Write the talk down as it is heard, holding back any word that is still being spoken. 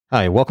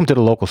Hi, welcome to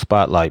the Local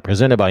Spotlight,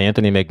 presented by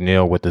Anthony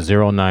McNeil with the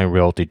 09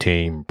 Realty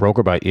team,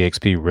 brokered by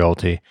eXp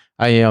Realty.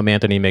 I am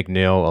Anthony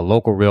McNeil, a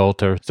local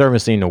realtor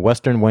servicing the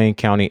Western Wayne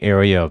County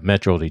area of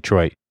Metro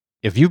Detroit.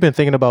 If you've been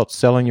thinking about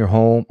selling your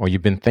home or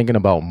you've been thinking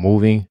about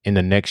moving in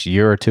the next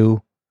year or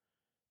two,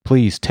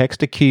 please text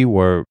the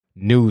keyword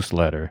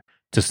newsletter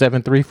to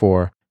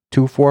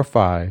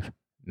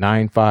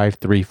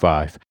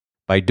 734-245-9535.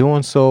 By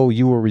doing so,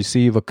 you will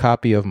receive a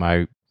copy of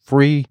my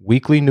free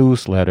weekly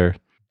newsletter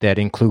that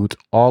includes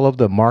all of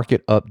the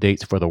market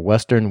updates for the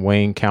Western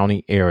Wayne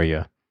County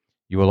area.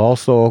 You will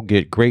also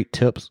get great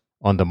tips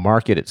on the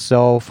market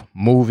itself,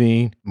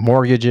 moving,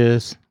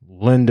 mortgages,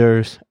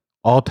 lenders,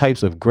 all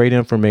types of great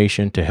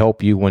information to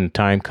help you when the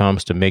time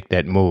comes to make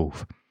that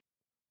move.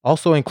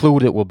 Also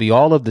included will be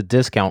all of the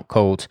discount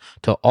codes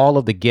to all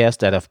of the guests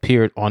that have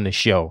appeared on the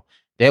show.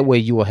 That way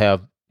you will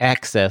have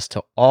access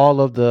to all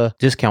of the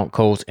discount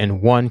codes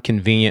in one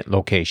convenient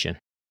location.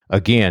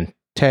 Again,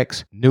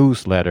 text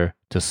newsletter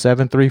to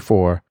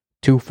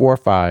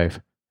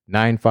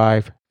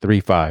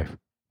 734-245-9535.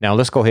 Now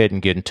let's go ahead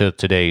and get into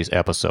today's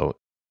episode.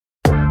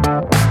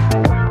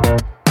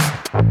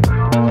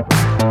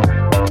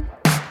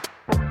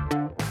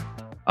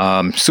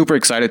 I'm super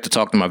excited to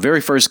talk to my very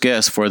first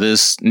guest for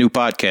this new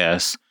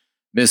podcast,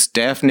 Miss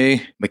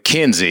Daphne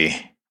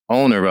Mackenzie,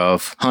 owner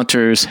of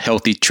Hunter's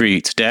Healthy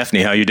Treats.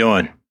 Daphne, how you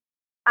doing?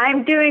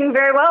 I'm doing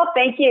very well,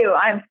 thank you.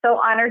 I'm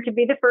so honored to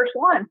be the first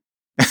one.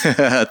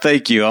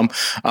 Thank you.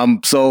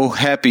 I'm so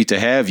happy to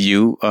have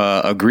you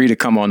agree to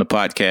come on the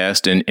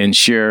podcast and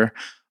share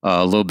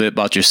a little bit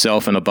about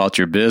yourself and about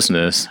your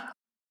business.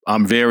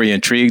 I'm very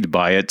intrigued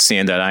by it,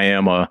 seeing that I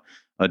am a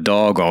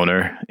dog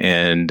owner.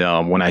 And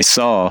when I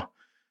saw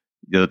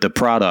the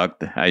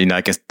product, I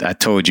guess I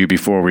told you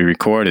before we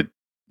recorded,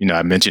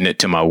 I mentioned it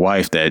to my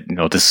wife that,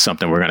 this is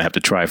something we're going to have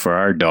to try for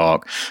our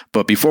dog.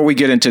 But before we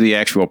get into the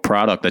actual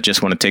product, I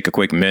just want to take a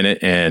quick minute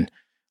and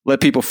let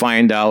people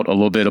find out a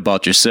little bit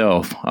about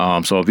yourself.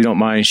 So if you don't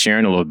mind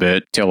sharing a little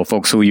bit, tell the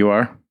folks who you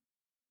are.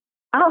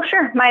 Oh,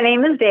 sure. My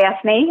name is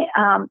Daphne.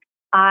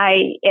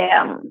 I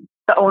am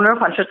the owner of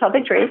Hunter's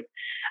Healthy Treats.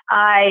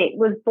 I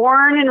was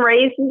born and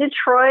raised in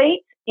Detroit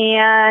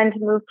and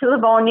moved to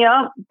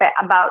Livonia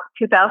about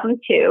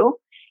 2002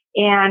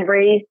 and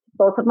raised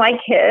both of my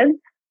kids.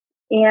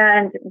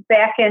 And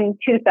back in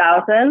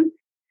 2000,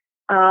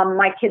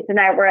 my kids and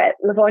I were at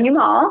Livonia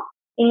Mall,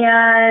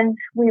 and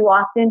we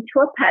walked into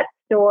a pet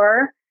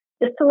store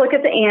just to look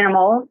at the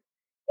animals,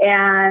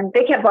 and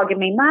they kept bugging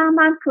me, Mom,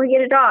 can we get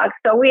a dog?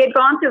 So we had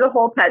gone through the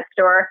whole pet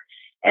store,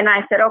 and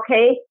I said,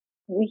 okay,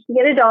 we can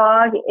get a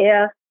dog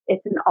if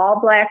it's an all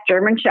black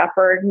German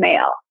Shepherd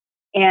male.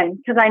 And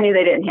because I knew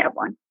they didn't have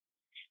one.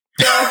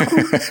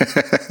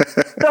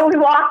 So we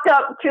walked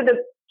up to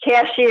the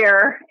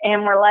cashier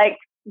and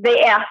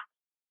they asked,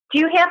 do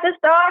you have this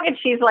dog? And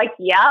she's like,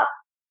 yep.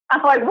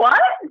 I'm like, what?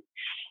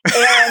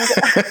 And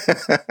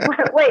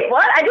wait,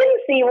 what? I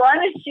didn't see one.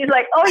 And she's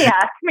like, oh yeah,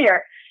 come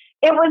here.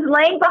 It was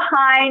laying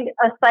behind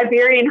a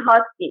Siberian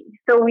Husky.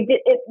 So we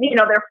did it,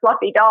 they're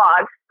fluffy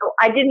dogs. So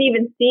I didn't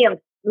even see him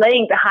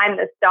laying behind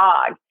this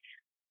dog.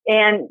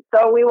 And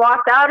so we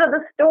walked out of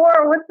the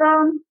store with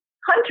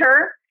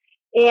Hunter,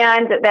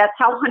 and that's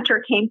how Hunter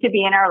came to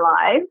be in our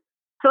lives.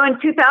 So in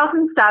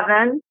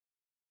 2007,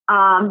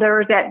 there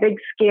was that big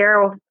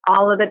scare of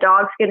all of the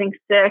dogs getting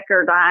sick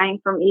or dying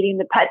from eating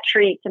the pet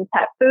treats and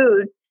pet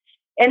food.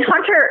 And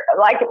Hunter,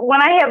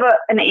 when I have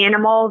an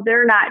animal,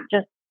 they're not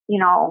just,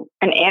 an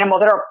animal,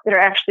 they're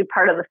actually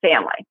part of the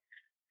family.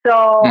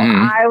 So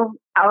I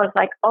was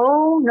like,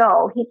 oh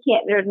no, he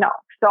can't, there's no.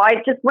 So I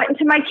just went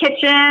into my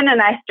kitchen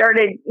and I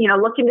started,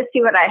 looking to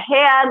see what I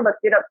had,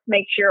 looked it up to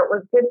make sure it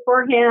was good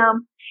for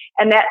him.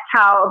 And that's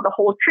how the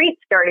whole treat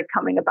started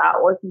coming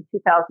about, was in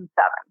 2007.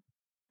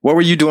 What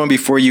were you doing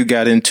before you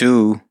got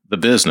into the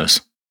business?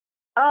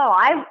 Oh,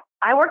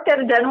 I worked at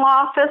a dental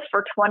office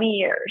for 20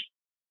 years.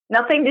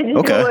 Nothing to do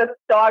with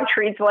dog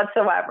treats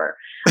whatsoever.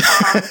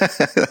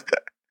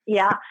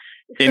 Yeah.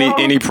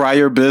 Any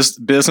prior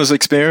business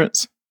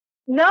experience?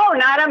 No,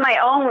 not on my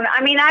own.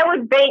 I mean, I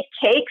would bake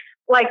cakes.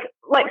 Like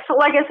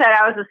I said,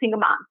 I was a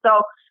single mom.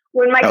 So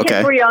when my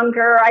kids were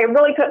younger, I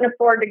really couldn't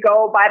afford to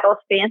go buy those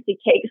fancy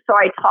cakes. So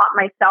I taught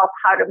myself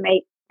how to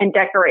make and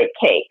decorate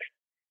cakes.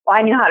 Well,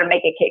 I knew how to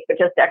make a cake, but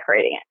just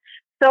decorating it.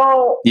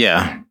 So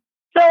yeah.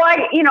 So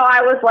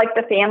I was like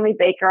the family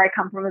baker. I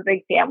come from a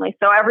big family.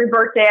 So every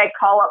birthday I'd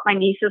call up my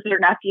nieces or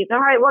nephews.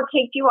 All right, what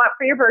cake do you want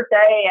for your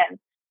birthday? And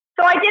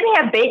so I didn't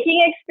have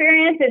baking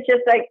experience. It's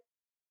just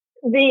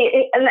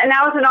and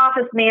I was an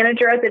office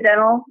manager at the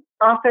dental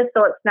office.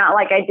 So it's not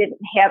like I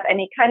didn't have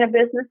any kind of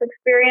business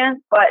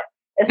experience, but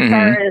as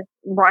far as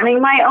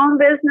running my own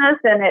business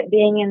and it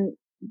being in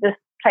this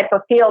type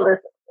of field is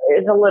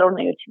a little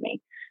new to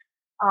me.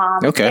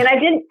 And I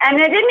didn't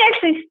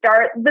actually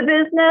start the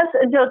business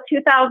until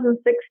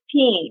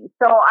 2016.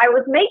 So I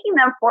was making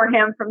them for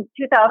him from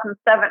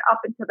 2007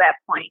 up until that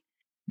point.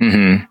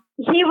 Mm-hmm.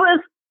 He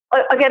was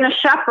again a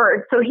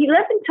shepherd, so he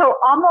lived until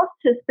almost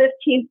his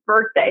 15th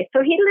birthday.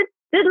 So he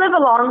did live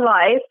a long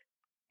life.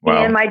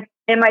 Wow. And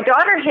my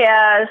daughter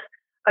has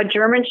a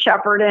German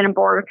Shepherd and a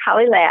Border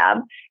Collie Lab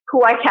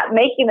who I kept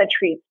making the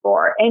treats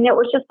for. And it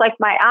was just like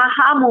my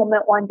aha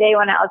moment one day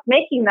when I was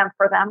making them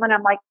for them. And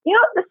I'm like,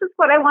 this is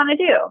what I want to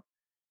do.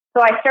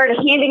 So I started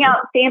handing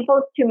out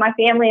samples to my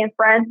family and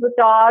friends with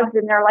dogs.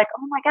 And they're like,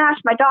 oh my gosh,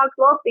 my dogs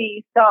love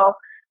these. So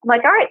I'm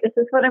like, all right, this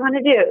is what I'm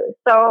going to do.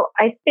 So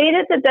I stayed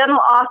at the dental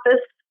office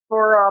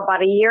for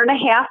about a year and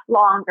a half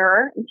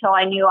longer until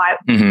I knew I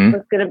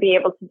was going to be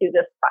able to do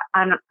this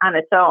on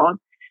its own.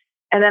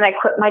 And then I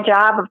quit my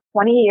job of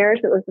 20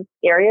 years. It was the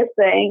scariest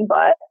thing,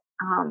 but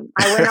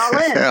I went all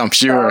in. I'm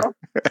sure.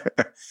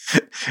 So.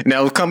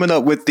 Now, coming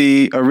up with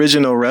the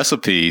original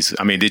recipes,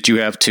 I mean,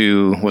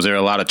 was there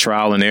a lot of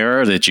trial and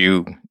error? Did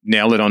you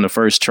nail it on the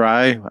first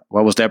try?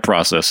 What was that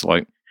process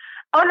like?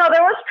 Oh, no,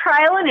 there was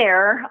trial and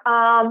error.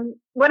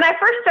 When I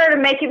first started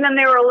making them,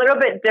 they were a little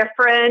bit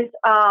different.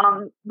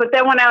 But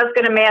then when I was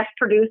going to mass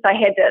produce, I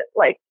had to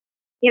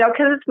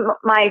because it's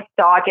my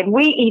dog and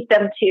we eat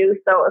them too.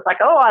 So it was like,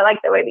 oh, I like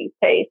the way these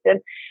taste.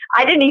 And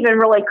I didn't even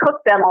really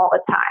cook them all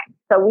the time.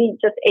 So we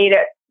just ate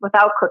it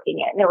without cooking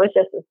it. And it was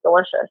just as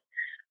delicious.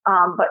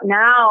 But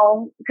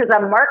now, because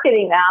I'm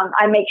marketing them,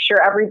 I make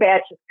sure every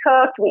batch is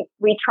cooked.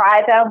 We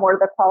try them. We're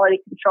the quality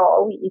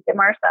control. We eat them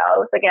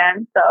ourselves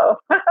again. So,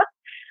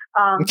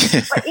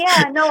 but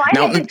yeah, no, I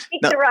had to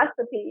tweak the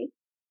recipe.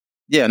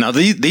 Yeah. Now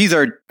these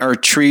are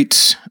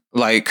treats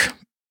like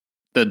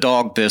the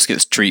dog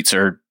biscuits treats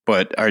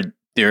but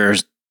they're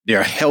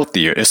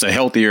healthier. It's a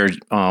healthier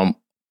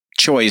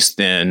choice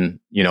than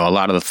a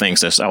lot of the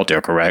things that's out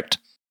there, correct?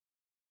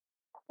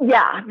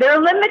 Yeah,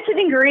 they're limited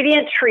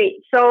ingredient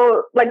treats.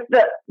 So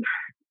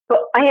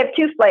I have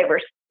two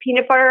flavors,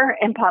 peanut butter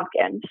and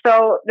pumpkin.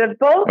 So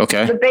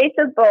the base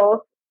of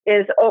both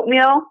is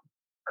oatmeal,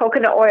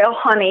 coconut oil,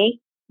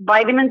 honey,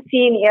 vitamin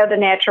C, and the other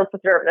natural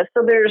preservatives.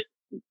 So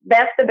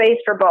that's the base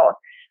for both.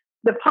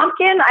 The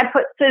pumpkin, I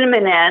put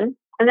cinnamon in.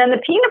 And then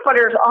the peanut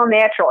butter is all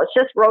natural. It's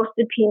just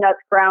roasted peanuts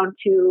ground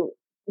to,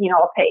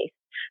 a paste.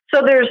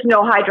 So there's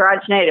no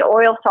hydrogenated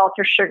oil, salt,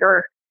 or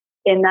sugar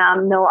in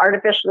them, no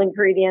artificial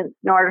ingredients,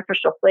 no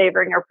artificial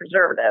flavoring or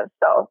preservatives.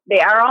 So they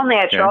are all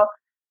natural.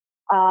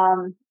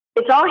 Okay.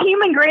 It's all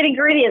human grade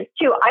ingredients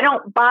too. I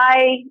don't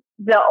buy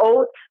the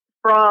oats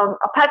from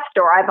a pet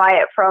store. I buy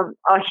it from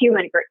a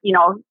human,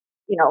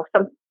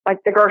 some like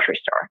the grocery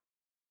store.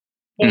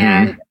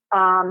 And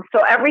so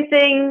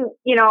everything,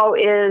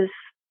 is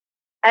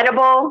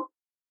edible.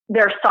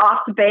 They're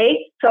soft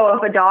baked. So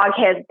if a dog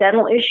has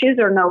dental issues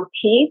or no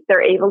teeth,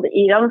 they're able to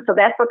eat them. So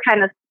that's what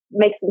kind of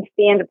makes them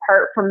stand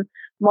apart from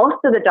most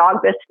of the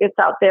dog biscuits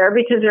out there,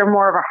 because they're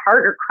more of a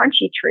harder,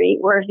 crunchy treat,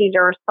 whereas these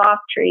are a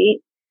soft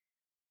treat.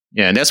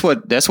 Yeah, and that's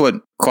what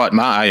caught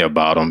my eye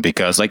about them,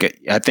 because I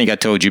think I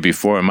told you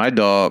before, my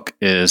dog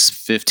is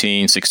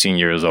 15, 16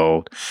 years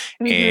old,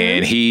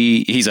 and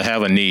he's a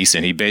Havanese,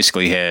 and he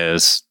basically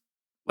has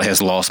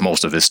lost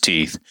most of his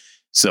teeth.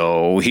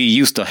 So he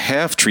used to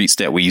have treats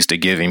that we used to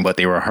give him, but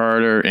they were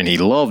harder and he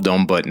loved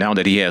them. But now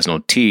that he has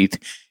no teeth,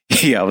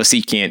 he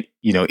obviously can't,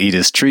 eat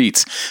his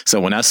treats. So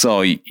when I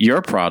saw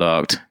your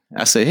product,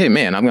 I said, hey,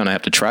 man, I'm going to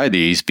have to try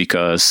these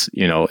because,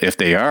 if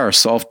they are a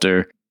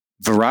softer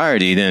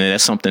variety, then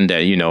that's something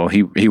that,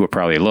 he would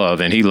probably love.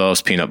 And he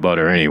loves peanut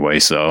butter anyway.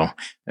 So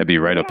that'd be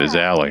right up his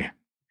alley.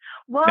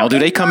 Well, now, do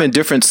they come in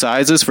different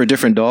sizes for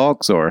different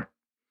dogs or?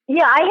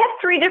 Yeah, I have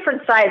 3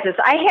 different sizes.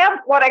 I have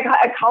what I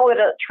call it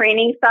a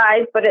training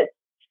size, but it's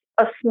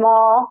a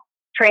small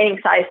training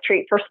size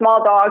treat for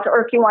small dogs, or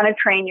if you want to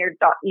train your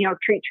dog,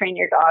 train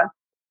your dog.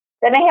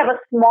 Then I have a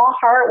small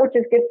heart, which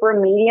is good for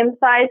a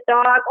medium-sized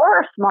dog,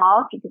 or a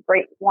small if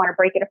you want to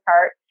break it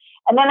apart.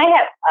 And then I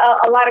have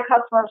a lot of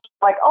customers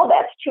like, oh,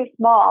 that's too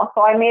small.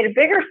 So I made a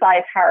bigger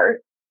size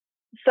heart.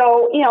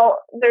 So,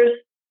 there's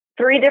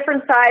 3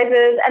 different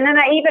sizes. And then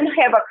I even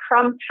have a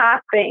crumb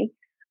topping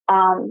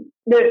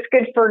that's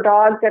good for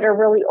dogs that are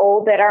really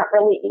old, that aren't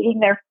really eating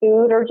their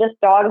food, or just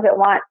dogs that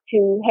want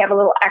to have a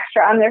little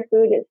extra on their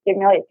food. It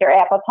stimulates their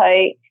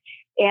appetite.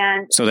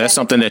 And so that's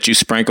something that you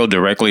sprinkle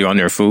directly on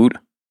their food?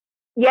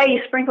 Yeah,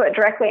 you sprinkle it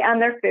directly on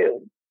their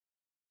food.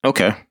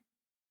 Okay.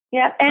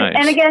 Yeah. And, nice.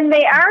 And again,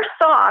 they are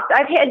soft.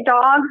 I've had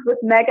dogs with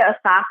mega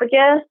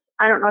esophagus.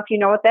 I don't know if you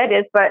know what that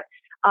is, but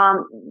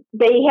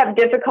they have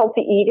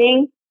difficulty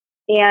eating.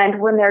 And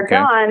when they're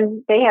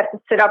done, they have to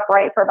sit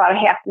upright for about a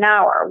half an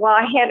hour. Well,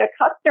 I had a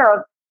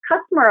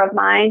customer of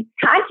mine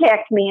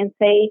contact me and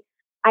say,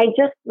 I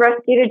just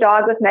rescued a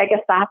dog with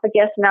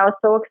megaesophagus, and I was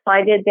so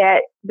excited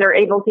that they're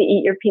able to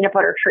eat your peanut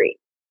butter treat,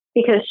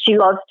 because she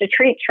loves to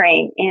treat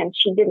train and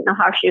she didn't know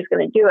how she was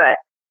going to do it.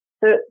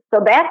 So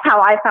that's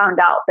how I found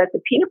out that the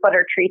peanut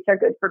butter treats are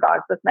good for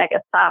dogs with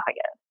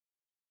megaesophagus.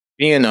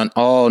 Being an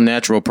all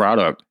natural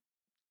product,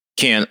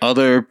 can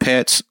other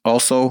pets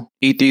also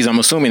eat these? I'm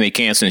assuming they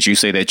can, since you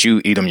say that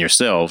you eat them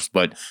yourselves,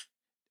 but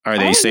are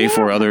they safe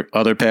for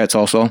other pets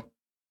also?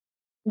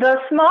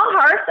 The small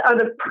hearts are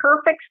the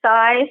perfect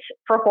size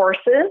for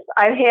horses.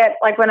 I've had,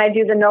 like when I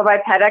do the Novi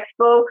Pet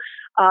Expo,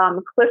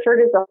 Clifford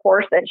is a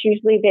horse that's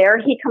usually there.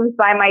 He comes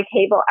by my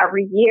table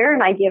every year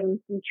and I give him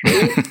some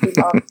treats. He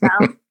loves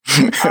them.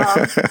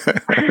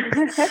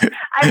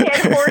 I've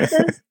had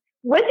horses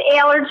with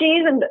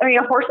allergies and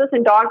horses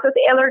and dogs with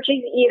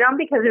allergies eat them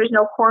because there's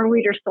no corn,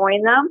 wheat, or soy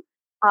in them.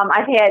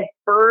 I've had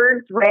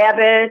birds,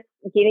 rabbits,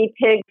 guinea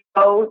pigs,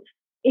 goats.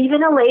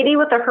 Even a lady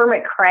with a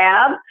hermit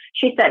crab,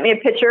 she sent me a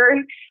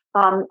picture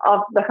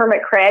of the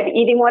hermit crab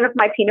eating one of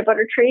my peanut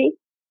butter treats.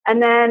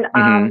 And then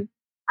I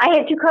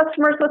had 2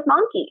 customers with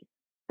monkeys.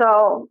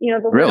 So,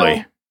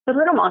 the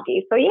little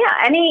monkeys. So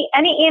yeah, any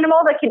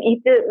animal that can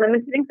eat the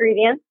limited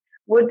ingredients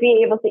would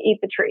be able to eat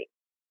the treat.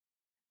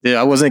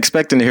 Yeah, I wasn't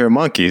expecting to hear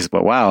monkeys,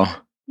 but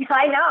wow.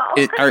 I know.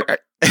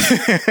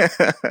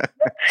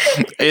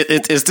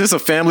 Is this a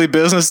family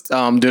business?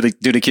 Do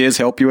the kids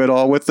help you at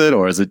all with it,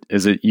 or is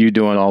it you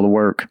doing all the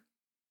work?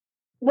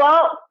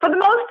 Well, for the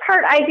most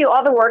part, I do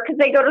all the work because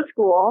they go to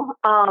school.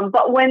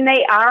 But when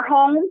they are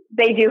home,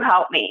 they do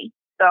help me.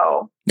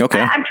 So okay.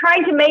 I'm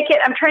trying to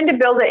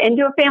build it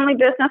into a family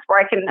business where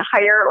I can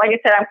hire, like I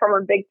said, I'm from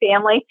a big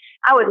family.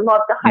 I would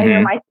love to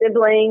hire my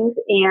siblings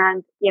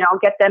and,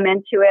 get them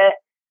into it.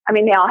 I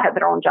mean, they all have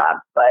their own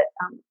jobs, but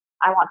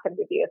I want them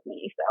to be with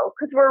me. So,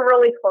 because we're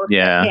really close to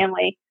the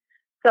family.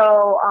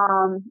 So,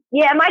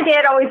 my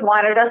dad always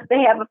wanted us to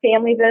have a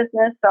family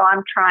business. So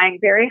I'm trying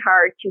very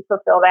hard to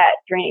fulfill that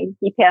dream.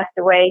 He passed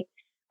away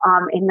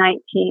in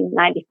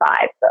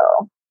 1995.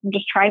 So I'm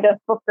just trying to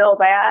fulfill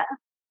that.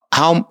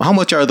 How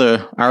much are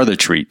the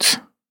treats?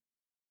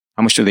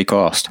 How much do they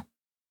cost?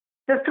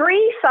 The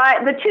 2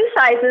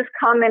 sizes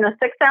come in a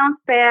 6-ounce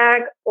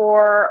bag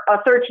or a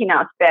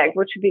 13-ounce bag,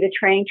 which would be the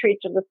training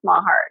treats or the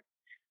small heart.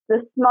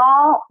 The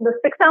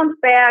 6-ounce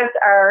bags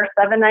are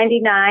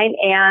 $7.99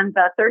 and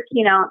the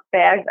 13-ounce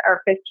bags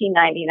are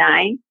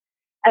 $15.99.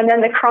 And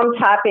then the crumb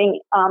topping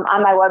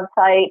on my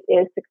website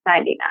is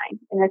 $6.99,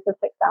 and it's a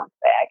 6-ounce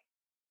bag.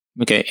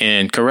 Okay,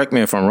 and correct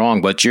me if I'm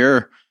wrong, but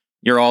you're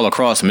all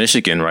across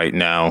Michigan right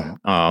now.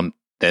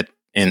 That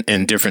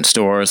in different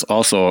stores,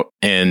 also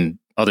in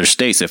other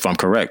states, if I'm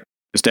correct.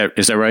 Is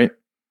that right?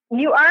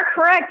 You are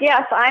correct.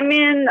 Yes, I'm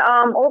in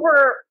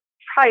over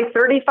probably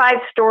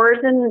 35 stores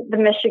in the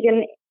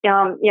Michigan.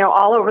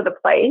 All over the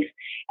place.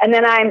 And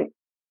then I'm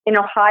in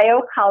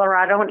Ohio,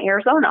 Colorado, and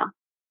Arizona.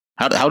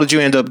 How did you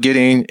end up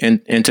getting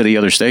into the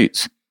other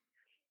states?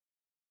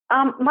 2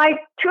 of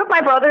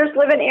my brothers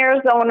live in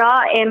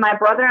Arizona, and my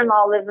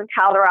brother-in-law lives in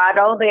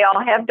Colorado. They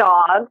all have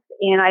dogs,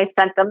 and I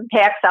sent them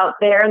packs out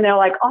there, and they're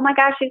like, "Oh my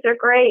gosh, these are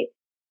great!"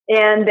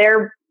 And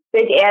they're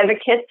big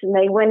advocates, and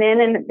they went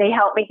in and they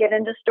helped me get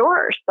into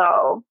stores.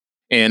 So.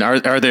 And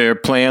are there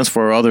plans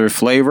for other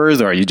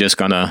flavors, or are you just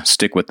gonna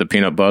stick with the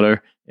peanut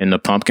butter and the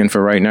pumpkin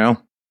for right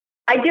now?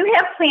 I do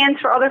have plans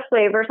for other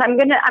flavors. I'm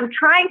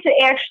trying to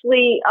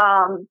actually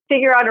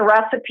figure out a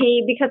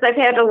recipe because I've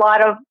had a lot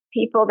of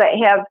people that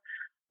have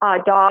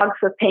dogs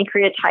with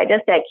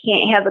pancreatitis that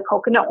can't have the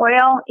coconut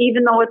oil,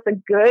 even though it's a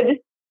good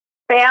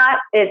fat.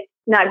 It's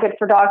not good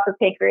for dogs with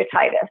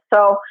pancreatitis.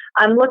 So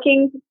I'm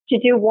looking to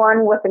do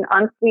one with an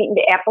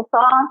unsweetened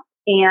applesauce,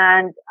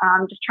 and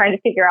I'm just trying to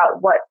figure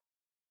out what.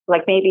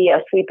 Like maybe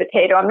a sweet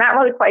potato. I'm not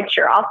really quite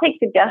sure. I'll take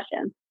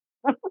suggestions.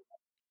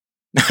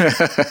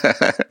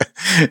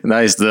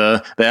 Nice.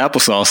 The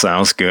applesauce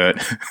sounds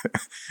good.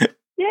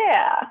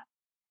 Yeah.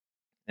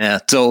 Yeah.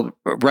 So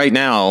right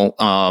now,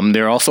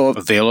 they're also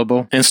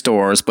available in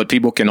stores, but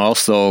people can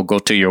also go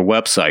to your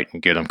website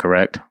and get them,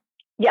 correct?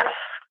 Yes,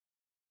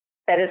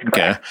 that is correct.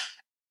 Okay.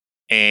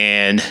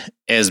 And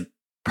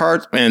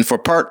part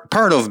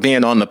of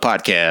being on the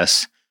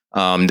podcast,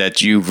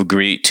 that you've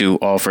agreed to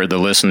offer the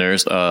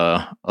listeners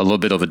a little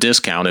bit of a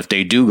discount if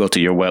they do go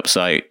to your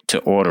website to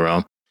order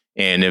them.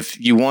 And if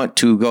you want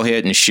to go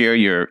ahead and share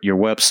your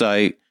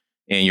website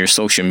and your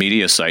social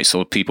media site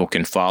so people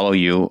can follow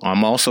you,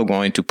 I'm also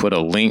going to put a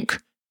link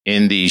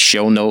in the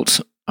show notes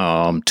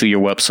to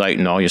your website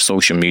and all your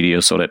social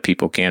media so that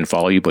people can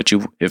follow you. But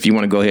if you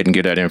want to go ahead and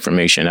get that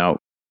information out,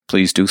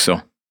 please do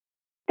so.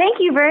 Thank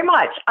you very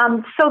much.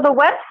 So the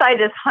website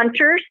is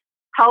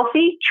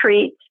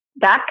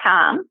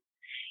huntershealthytreats.com.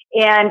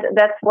 And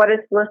that's what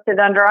it's listed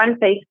under on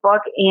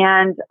Facebook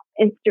and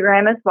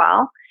Instagram as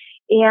well.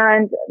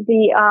 And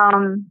the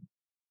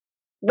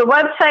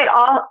website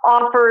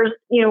offers,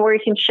 where you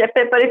can ship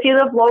it. But if you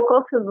live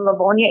local to the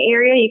Livonia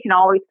area, you can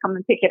always come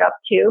and pick it up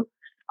too.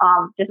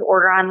 Just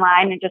order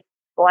online and just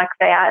select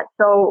that.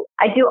 So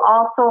I do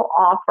also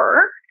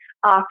offer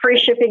free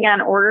shipping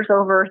on orders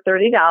over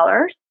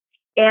 $30.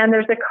 And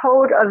there's a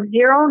code of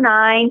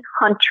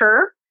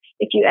 09HUNTER.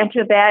 If you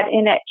enter that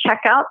in at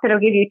checkout, that'll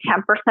give you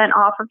 10%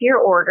 off of your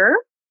order.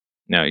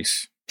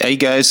 Nice. Hey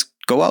guys,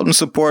 go out and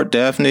support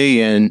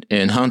Daphne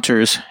and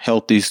Hunter's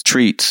Healthy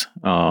Treats.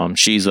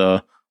 She's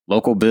a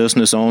local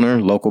business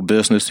owner, local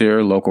business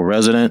here, local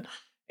resident.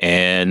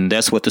 And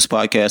that's what this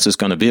podcast is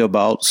going to be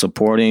about,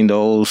 supporting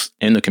those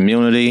in the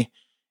community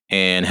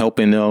and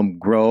helping them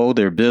grow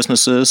their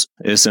businesses.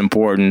 It's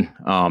important.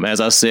 As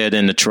I said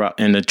in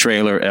the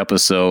trailer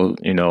episode,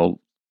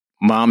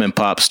 mom and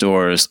pop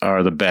stores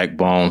are the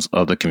backbones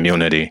of the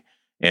community,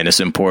 and it's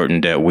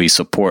important that we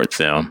support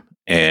them.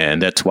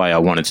 And that's why I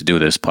wanted to do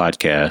this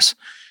podcast.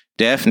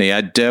 Daphne,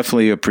 I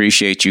definitely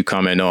appreciate you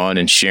coming on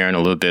and sharing a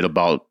little bit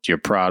about your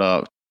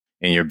product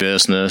and your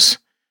business.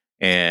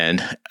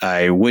 And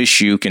I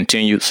wish you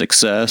continued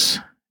success.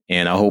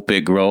 And I hope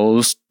it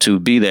grows to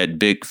be that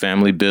big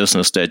family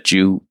business that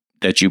you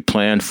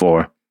planned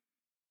for.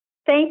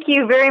 Thank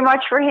you very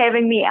much for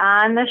having me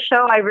on the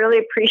show. I really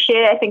appreciate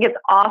it. I think it's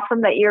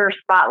awesome that you're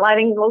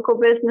spotlighting local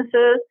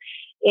businesses.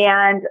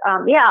 And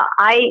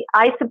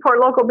I support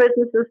local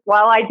businesses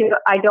while I do.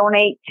 I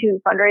donate to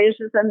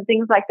fundraisers and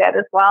things like that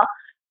as well.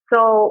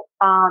 So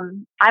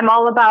I'm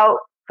all about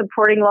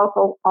supporting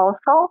local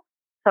also.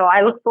 So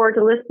I look forward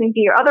to listening to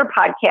your other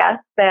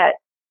podcasts that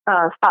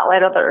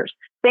spotlight others.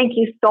 Thank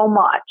you so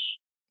much.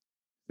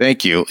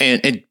 Thank you.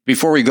 And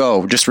before we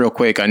go, just real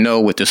quick, I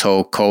know with this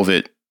whole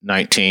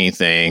COVID-19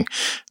 thing,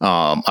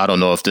 I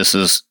don't know if this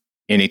is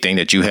anything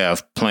that you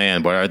have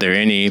planned, but are there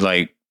any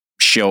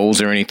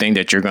shows or anything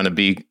that you're going to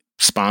be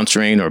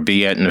sponsoring or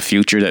be at in the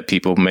future that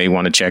people may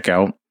want to check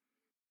out?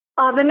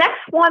 The next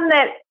one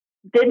that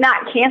did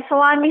not cancel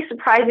on me,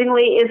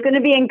 surprisingly, is going to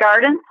be in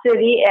Garden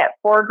City at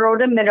Ford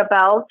Road in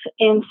Middlebelt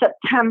in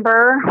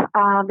September.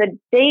 The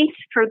date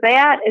for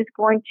that is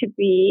going to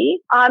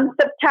be on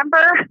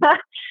September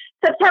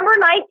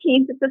 19th.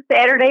 It's a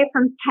Saturday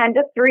from 10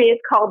 to 3.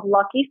 It's called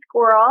Lucky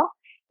Squirrel,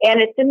 and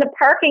it's in the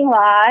parking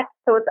lot,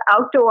 so it's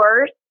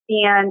outdoors,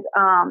 and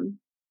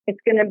it's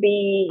going to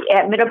be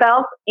at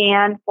Middlebelt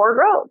and Ford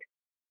Road.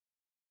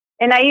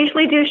 And I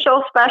usually do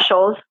show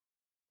specials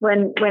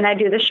when I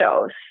do the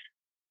shows.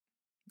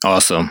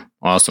 Awesome.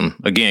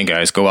 Again,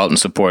 guys, go out and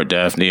support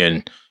Daphne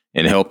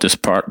and help this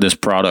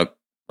product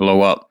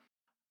blow up.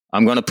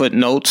 I'm going to put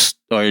notes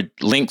or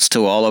links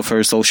to all of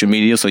her social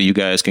media so you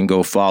guys can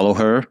go follow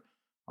her.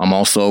 I'm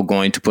also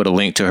going to put a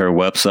link to her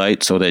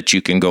website so that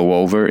you can go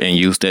over and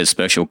use that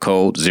special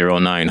code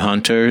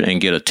 09Hunter and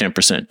get a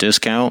 10%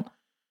 discount.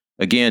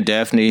 Again,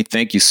 Daphne,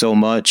 thank you so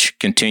much.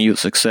 Continued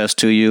success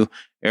to you.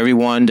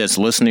 Everyone that's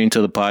listening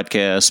to the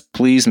podcast,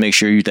 please make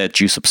sure that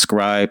you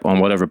subscribe on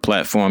whatever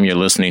platform you're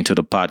listening to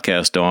the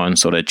podcast on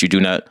so that you do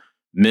not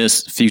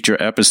miss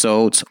future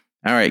episodes.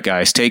 All right,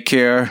 guys, take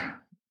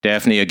care.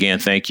 Daphne, again,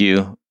 thank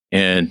you.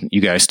 And you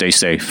guys stay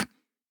safe.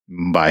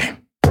 Bye.